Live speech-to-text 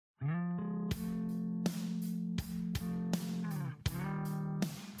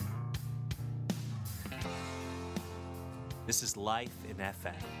This is Life in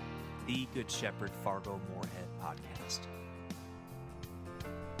FM, the Good Shepherd Fargo Moorhead podcast.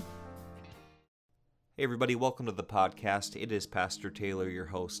 Hey everybody, welcome to the podcast. It is Pastor Taylor, your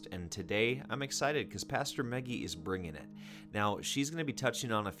host, and today I'm excited because Pastor Meggie is bringing it. Now, she's going to be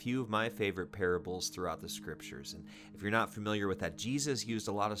touching on a few of my favorite parables throughout the scriptures, and if you're not familiar with that, Jesus used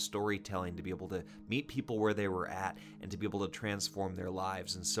a lot of storytelling to be able to meet people where they were at and to be able to transform their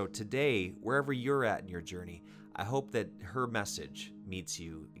lives. And so today, wherever you're at in your journey, I hope that her message meets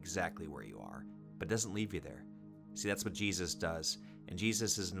you exactly where you are, but doesn't leave you there. See, that's what Jesus does. And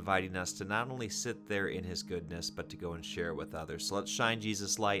Jesus is inviting us to not only sit there in his goodness, but to go and share it with others. So let's shine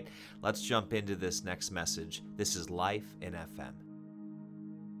Jesus' light. Let's jump into this next message. This is Life in FM.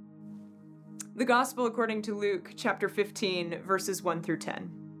 The Gospel according to Luke, chapter 15, verses 1 through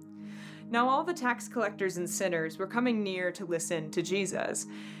 10. Now all the tax collectors and sinners were coming near to listen to Jesus,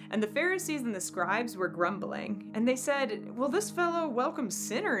 and the Pharisees and the scribes were grumbling, and they said, "Well, this fellow welcomes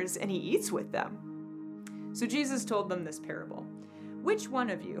sinners, and he eats with them." So Jesus told them this parable. Which one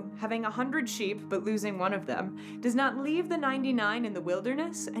of you, having 100 sheep but losing one of them, does not leave the 99 in the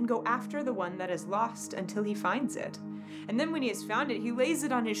wilderness and go after the one that is lost until he finds it? And then when he has found it, he lays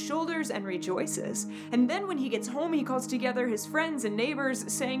it on his shoulders and rejoices. And then when he gets home, he calls together his friends and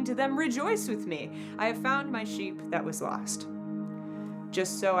neighbors, saying to them, "Rejoice with me, I have found my sheep that was lost."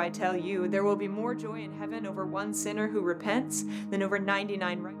 Just so I tell you, there will be more joy in heaven over one sinner who repents than over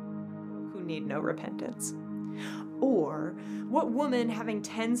 99 righteous people who need no repentance. Or, what woman having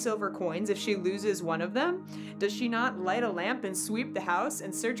 10 silver coins, if she loses one of them, does she not light a lamp and sweep the house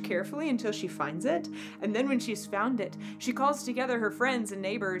and search carefully until she finds it? And then when she's found it, she calls together her friends and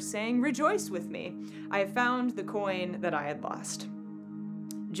neighbors, saying, "Rejoice with me, I have found the coin that I had lost."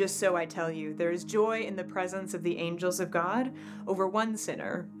 Just so I tell you, there is joy in the presence of the angels of God over one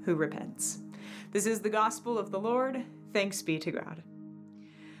sinner who repents. This is the gospel of the Lord. Thanks be to God.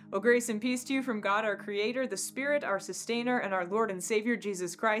 Well, grace and peace to you from God our Creator, the Spirit, our Sustainer, and our Lord and Savior,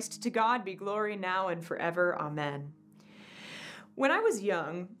 Jesus Christ. To God be glory now and forever. Amen. When I was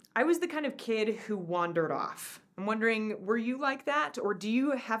young, I was the kind of kid who wandered off. I'm wondering, were you like that? Or do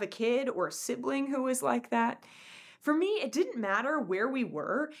you have a kid or a sibling who was like that? For me, it didn't matter where we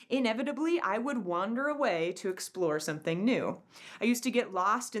were. Inevitably, I would wander away to explore something new. I used to get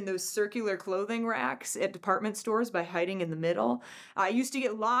lost in those circular clothing racks at department stores by hiding in the middle. I used to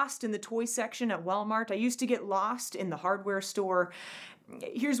get lost in the toy section at Walmart. I used to get lost in the hardware store.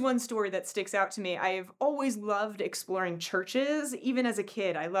 Here's one story that sticks out to me. I've always loved exploring churches. Even as a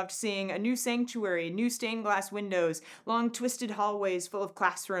kid, I loved seeing a new sanctuary, new stained glass windows, long twisted hallways full of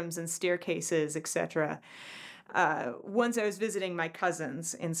classrooms and staircases, etc. Once I was visiting my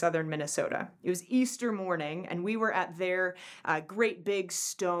cousins in southern Minnesota. It was Easter morning, and we were at their great big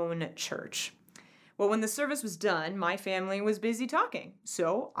stone church. Well, when the service was done, my family was busy talking,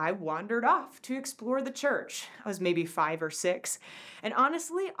 so I wandered off to explore the church. I was maybe 5 or 6, and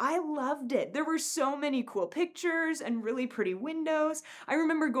honestly, I loved it. There were so many cool pictures and really pretty windows. I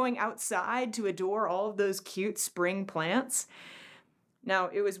remember going outside to adore all of those cute spring plants. Now,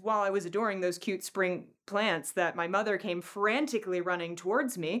 it was while I was adoring those cute spring plants that my mother came frantically running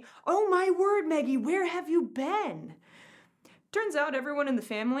towards me. "Oh my word, Meggie, where have you been?" Turns out everyone in the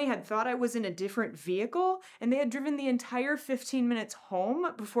family had thought I was in a different vehicle, and they had driven the entire 15 minutes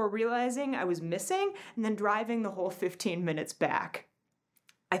home before realizing I was missing and then driving the whole 15 minutes back.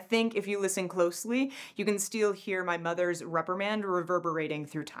 I think if you listen closely, you can still hear my mother's reprimand reverberating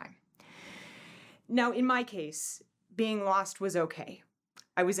through time. Now, in my case, being lost was okay.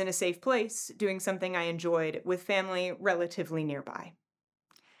 I was in a safe place, doing something I enjoyed, with family relatively nearby.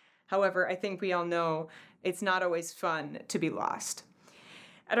 However, I think we all know it's not always fun to be lost.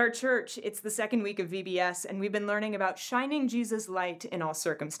 At our church, it's the second week of VBS, and we've been learning about shining Jesus' light in all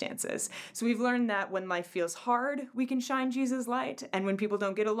circumstances. So we've learned that when life feels hard, we can shine Jesus' light, and when people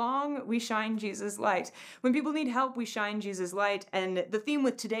don't get along, we shine Jesus' light. When people need help, we shine Jesus' light, and the theme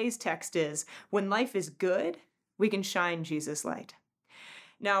with today's text is, when life is good, we can shine Jesus' light.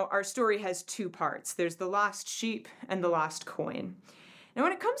 Now, our story has 2 parts. There's the lost sheep and the lost coin. Now,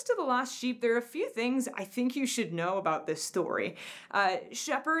 when it comes to the lost sheep, there are a few things I think you should know about this story.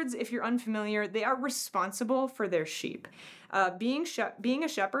 Shepherds, if you're unfamiliar, they are responsible for their sheep. Being a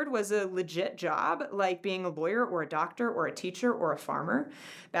shepherd was a legit job, like being a lawyer or a doctor or a teacher or a farmer.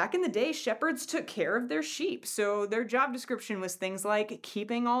 Back in the day, shepherds took care of their sheep, so their job description was things like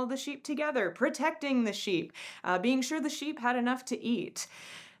keeping all the sheep together, protecting the sheep, being sure the sheep had enough to eat.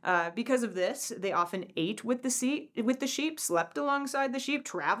 Because of this, they often ate with the sheep, slept alongside the sheep,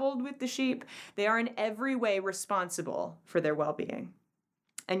 traveled with the sheep. They are in every way responsible for their well-being.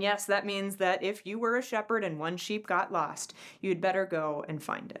 And yes, that means that if you were a shepherd and one sheep got lost, you'd better go and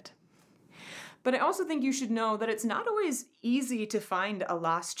find it. But I also think you should know that it's not always easy to find a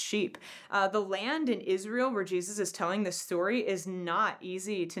lost sheep. The land in Israel where Jesus is telling this story is not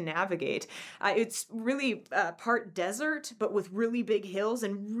easy to navigate. It's really part desert, but with really big hills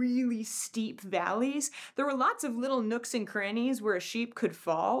and really steep valleys. There were lots of little nooks and crannies where a sheep could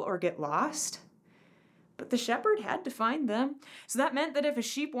fall or get lost. But the shepherd had to find them. So that meant that if a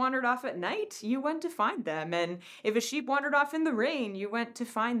sheep wandered off at night, you went to find them. And if a sheep wandered off in the rain, you went to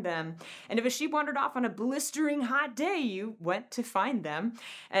find them. And if a sheep wandered off on a blistering hot day, you went to find them.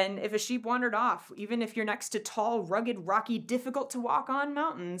 And if a sheep wandered off, even if you're next to tall, rugged, rocky, difficult to walk on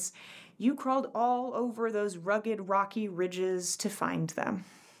mountains, you crawled all over those rugged, rocky ridges to find them.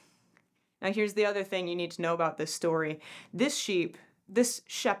 Now here's the other thing you need to know about this story. This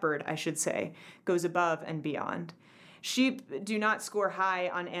shepherd, I should say, goes above and beyond. Sheep do not score high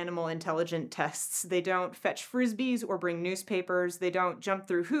on animal intelligence tests. They don't fetch frisbees or bring newspapers. They don't jump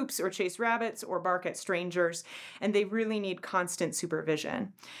through hoops or chase rabbits or bark at strangers. And they really need constant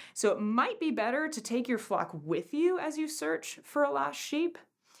supervision. So it might be better to take your flock with you as you search for a lost sheep.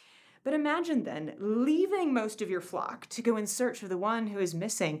 But imagine then leaving most of your flock to go in search of the one who is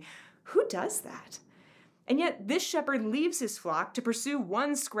missing. Who does that? And yet this shepherd leaves his flock to pursue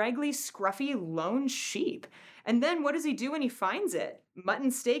one scraggly, scruffy, lone sheep. And then what does he do when he finds it?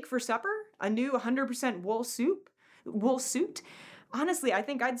 Mutton steak for supper? A new 100% wool suit? Honestly, I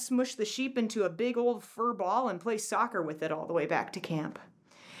think I'd smush the sheep into a big old fur ball and play soccer with it all the way back to camp.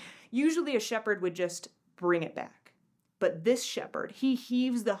 Usually a shepherd would just bring it back. But this shepherd, he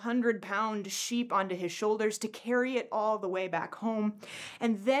heaves the 100-pound sheep onto his shoulders to carry it all the way back home.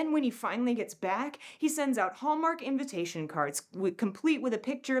 And then when he finally gets back, he sends out Hallmark invitation cards, complete with a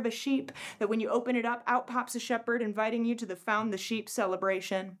picture of a sheep, that when you open it up, out pops a shepherd inviting you to the Found the Sheep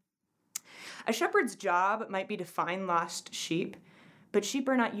celebration. A shepherd's job might be to find lost sheep, but sheep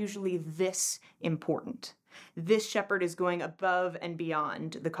are not usually this important. This shepherd is going above and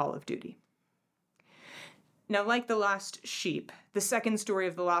beyond the call of duty. Now, like the lost sheep, the second story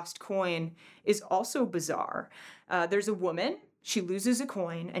of the lost coin is also bizarre. There's a woman, she loses a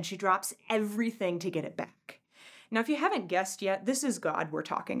coin, and she drops everything to get it back. Now, if you haven't guessed yet, this is God we're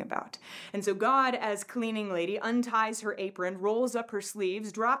talking about. And so God, as cleaning lady, unties her apron, rolls up her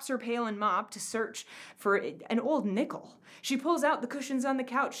sleeves, drops her pail and mop to search for an old nickel. She pulls out the cushions on the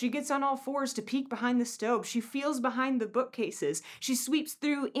couch. She gets on all fours to peek behind the stove. She feels behind the bookcases. She sweeps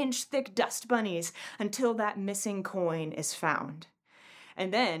through inch-thick dust bunnies until that missing coin is found.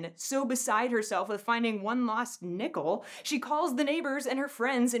 And then, so beside herself with finding one lost nickel, she calls the neighbors and her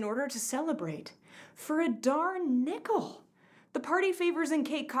friends in order to celebrate. For a darn nickel! The party favors and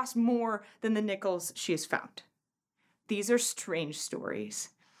cake cost more than the nickels she has found. These are strange stories.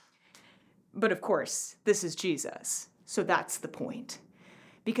 But of course, this is Jesus, so that's the point.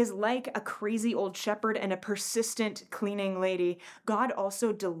 Because like a crazy old shepherd and a persistent cleaning lady, God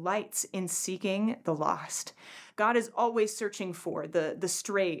also delights in seeking the lost. God is always searching for the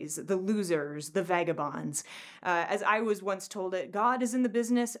strays, the losers, the vagabonds. As I was once told it, God is in the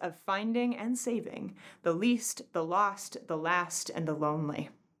business of finding and saving the least, the lost, the last, and the lonely.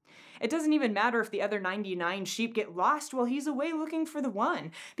 It doesn't even matter if the other 99 sheep get lost while he's away looking for the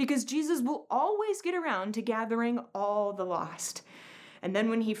one, because Jesus will always get around to gathering all the lost. And then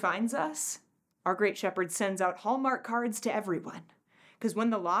when he finds us, our great shepherd sends out Hallmark cards to everyone. Because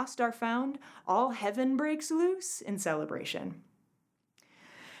when the lost are found, all heaven breaks loose in celebration.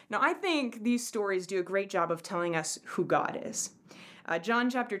 Now, I think these stories do a great job of telling us who God is. John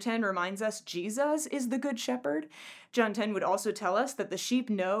chapter 10 reminds us Jesus is the good shepherd. John 10 would also tell us that the sheep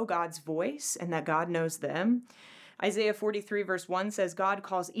know God's voice and that God knows them. Isaiah 43 verse 1 says, God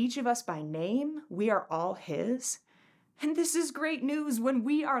calls each of us by name. We are all his. And this is great news. When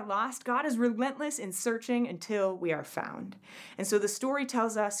we are lost, God is relentless in searching until we are found. And so the story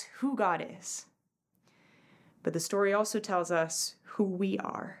tells us who God is. But the story also tells us who we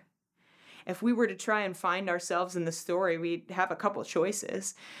are. If we were to try and find ourselves in the story, we'd have a couple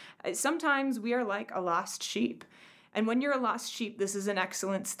choices. Sometimes we are like a lost sheep. And when you're a lost sheep, this is an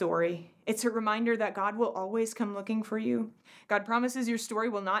excellent story. It's a reminder that God will always come looking for you. God promises your story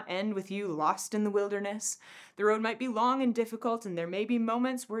will not end with you lost in the wilderness. The road might be long and difficult, and there may be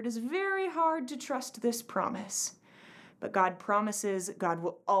moments where it is very hard to trust this promise. But God promises God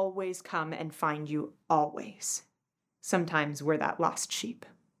will always come and find you always. Sometimes we're that lost sheep.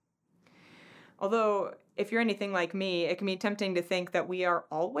 Although, if you're anything like me, it can be tempting to think that we are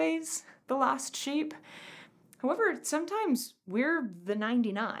always the lost sheep. However, sometimes we're the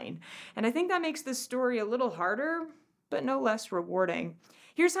 99. And I think that makes this story a little harder, but no less rewarding.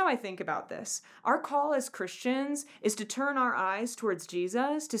 Here's how I think about this. Our call as Christians is to turn our eyes towards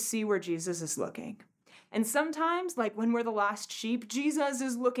Jesus to see where Jesus is looking. And sometimes, like when we're the lost sheep, Jesus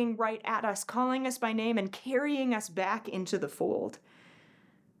is looking right at us, calling us by name and carrying us back into the fold.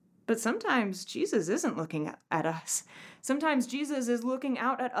 But sometimes Jesus isn't looking at us. Sometimes Jesus is looking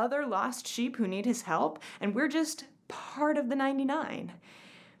out at other lost sheep who need his help, and we're just part of the 99.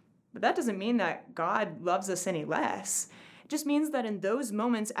 But that doesn't mean that God loves us any less. It just means that in those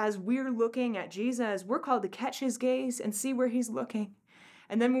moments, as we're looking at Jesus, we're called to catch his gaze and see where he's looking.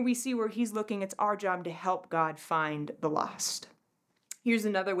 And then when we see where he's looking, it's our job to help God find the lost. Here's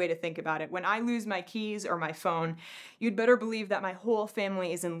another way to think about it. When I lose my keys or my phone, you'd better believe that my whole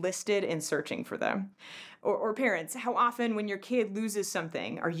family is enlisted in searching for them. Or parents, how often when your kid loses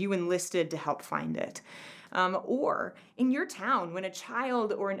something, are you enlisted to help find it? Or in your town, when a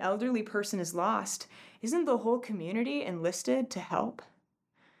child or an elderly person is lost, isn't the whole community enlisted to help?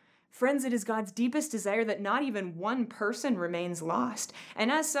 Friends, it is God's deepest desire that not even one person remains lost.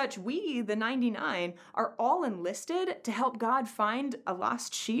 And as such, we, the 99, are all enlisted to help God find a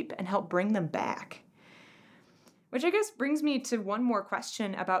lost sheep and help bring them back. Which I guess brings me to one more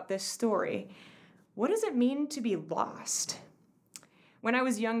question about this story. What does it mean to be lost? When I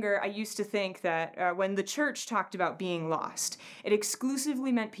was younger, I used to think that when the church talked about being lost, it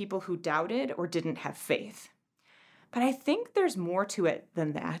exclusively meant people who doubted or didn't have faith. But I think there's more to it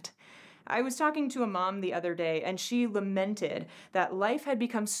than that. I was talking to a mom the other day, and she lamented that life had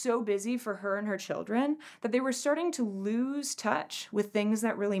become so busy for her and her children that they were starting to lose touch with things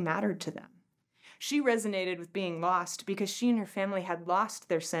that really mattered to them. She resonated with being lost because she and her family had lost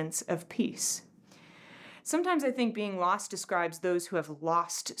their sense of peace. Sometimes I think being lost describes those who have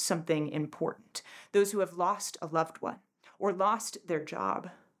lost something important, those who have lost a loved one, or lost their job,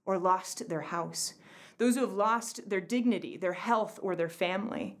 or lost their house. Those who have lost their dignity, their health, or their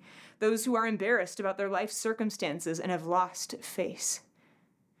family. Those who are embarrassed about their life circumstances and have lost face.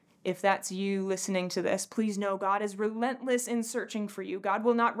 If that's you listening to this, please know God is relentless in searching for you. God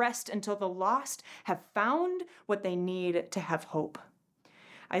will not rest until the lost have found what they need to have hope.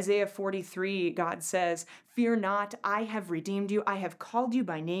 Isaiah 43, God says, "Fear not, I have redeemed you. I have called you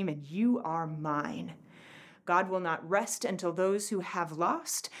by name, and you are mine." God will not rest until those who have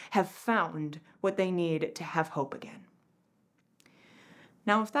lost have found what they need to have hope again.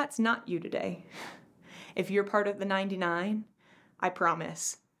 Now, if that's not you today, if you're part of the 99, I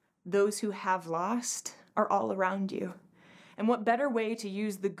promise, those who have lost are all around you. And what better way to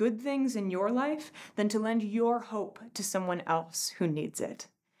use the good things in your life than to lend your hope to someone else who needs it?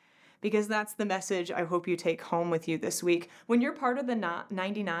 Because that's the message I hope you take home with you this week. When you're part of the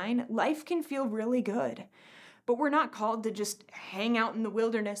 99, life can feel really good. But we're not called to just hang out in the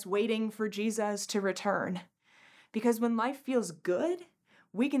wilderness waiting for Jesus to return. Because when life feels good,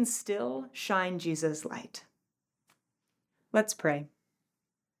 we can still shine Jesus' light. Let's pray.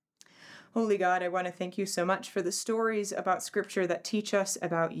 Holy God, I want to thank you so much for the stories about Scripture that teach us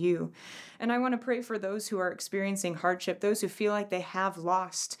about you. And I want to pray for those who are experiencing hardship, those who feel like they have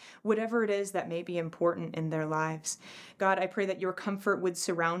lost whatever it is that may be important in their lives. God, I pray that your comfort would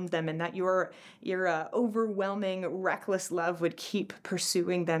surround them and that your overwhelming, reckless love would keep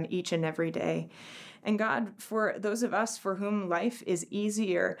pursuing them each and every day. And God, for those of us for whom life is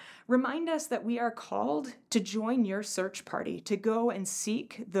easier, remind us that we are called to join your search party, to go and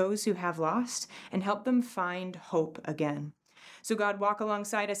seek those who have lost and help them find hope again. So God, walk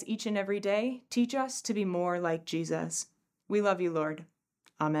alongside us each and every day. Teach us to be more like Jesus. We love you, Lord.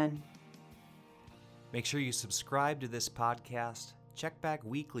 Amen. Make sure you subscribe to this podcast, check back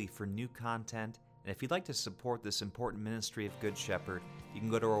weekly for new content, and if you'd like to support this important ministry of Good Shepherd, you can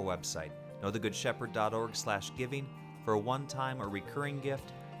go to our website, knowthegoodshepherd.org/giving for a one-time or recurring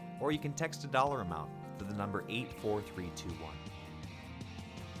gift, or you can text a dollar amount to the number 84321.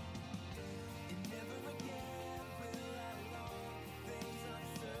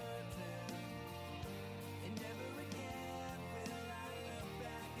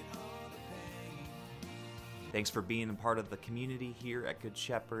 Thanks for being a part of the community here at Good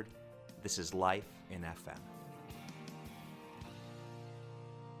Shepherd. This is Life in FM.